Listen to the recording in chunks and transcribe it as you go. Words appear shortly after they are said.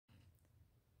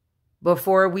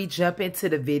Before we jump into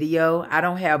the video, I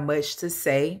don't have much to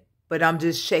say, but I'm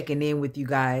just checking in with you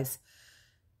guys.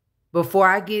 Before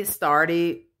I get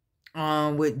started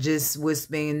with just what's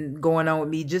been going on with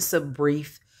me, just a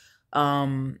brief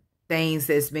things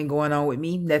that's been going on with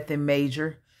me, nothing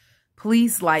major.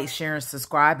 Please like, share, and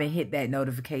subscribe and hit that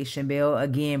notification bell.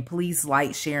 Again, please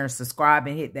like, share, and subscribe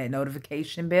and hit that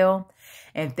notification bell.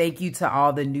 And thank you to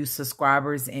all the new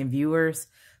subscribers and viewers.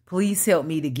 Please help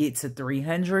me to get to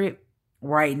 300.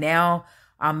 Right now,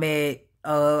 I'm at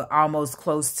almost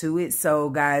close to it. So,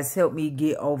 guys, help me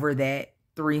get over that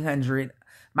 300.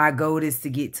 My goal is to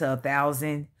get to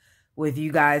 1,000. With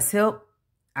you guys' help,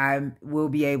 I will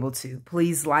be able to.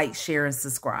 Please like, share, and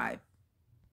subscribe.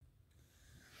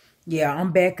 Yeah,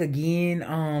 I'm back again.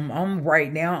 I'm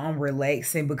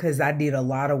relaxing because I did a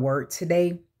lot of work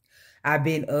today. I've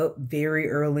been up very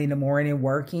early in the morning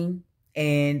working,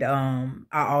 and I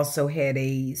also had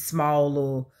a small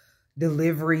little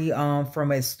delivery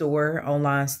from a store,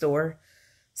 online store.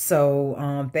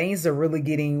 So things are really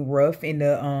getting rough in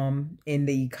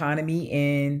the economy,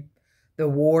 and the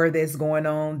war that's going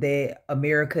on that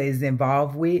America is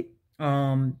involved with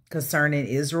concerning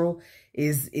Israel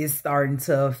is starting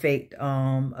to affect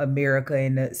America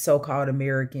and the so-called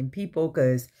American people,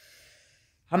 because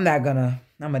I'm gonna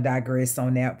digress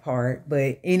on that part.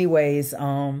 But anyways,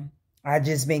 I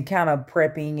just been kind of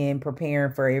prepping and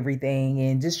preparing for everything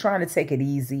and just trying to take it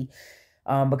easy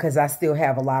because I still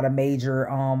have a lot of major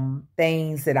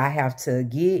things that I have to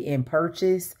get and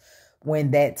purchase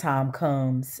when that time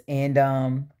comes. And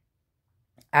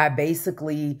I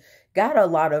basically got a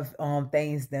lot of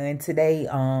things done today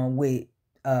with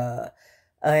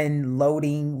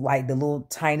unloading like the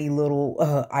tiny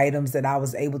little items that I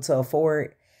was able to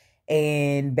afford.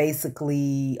 And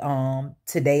basically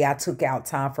today I took out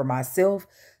time for myself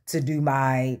to do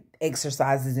my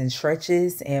exercises and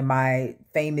stretches and my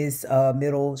famous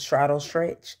middle straddle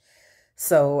stretch.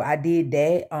 So I did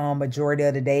that majority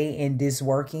of the day, and just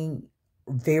working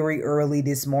very early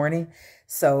this morning.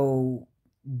 So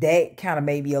that kind of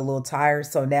made me a little tired.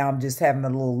 So now I'm just having a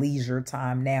little leisure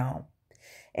time now.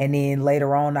 And then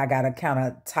later on, I got to kind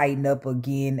of tighten up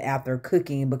again after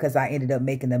cooking because I ended up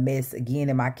making a mess again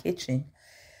in my kitchen.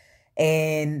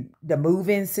 And the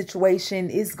moving situation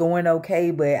is going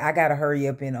okay, but I got to hurry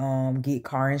up and get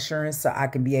car insurance so I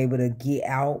can be able to get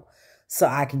out, so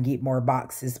I can get more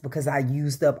boxes, because I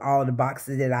used up all the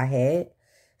boxes that I had.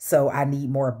 So I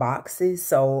need more boxes.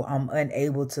 So I'm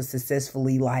unable to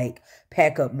successfully like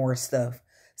pack up more stuff.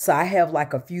 So I have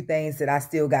like a few things that I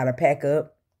still got to pack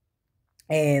up.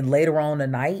 And later on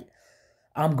tonight,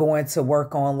 I'm going to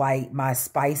work on like my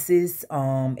spices.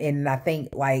 And I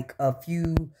think like a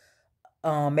few,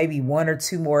 maybe one or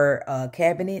two more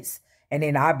cabinets. And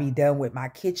then I'll be done with my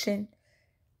kitchen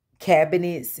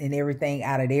cabinets and everything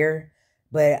out of there.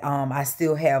 But I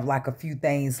still have like a few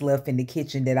things left in the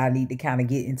kitchen that I need to kind of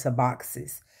get into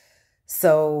boxes.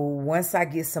 So once I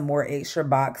get some more extra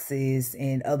boxes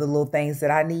and other little things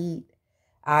that I need,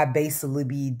 I basically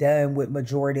be done with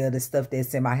majority of the stuff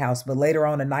that's in my house. But later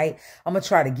on tonight, I'm going to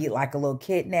try to get like a little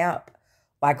kid nap,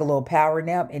 like a little power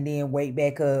nap, and then wake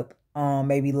back up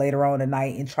maybe later on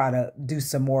tonight and try to do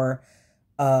some more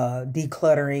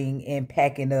decluttering and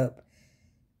packing up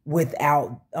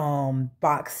without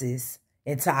boxes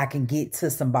until I can get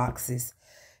to some boxes.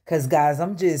 Because guys, I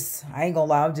ain't gonna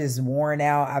lie, I'm just worn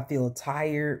out. I feel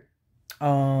tired.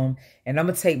 And I'm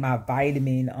gonna take my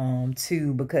vitamin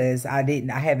too, because I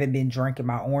haven't been drinking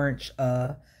my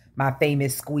my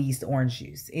famous squeezed orange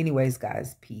juice. Anyways,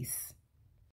 guys, peace.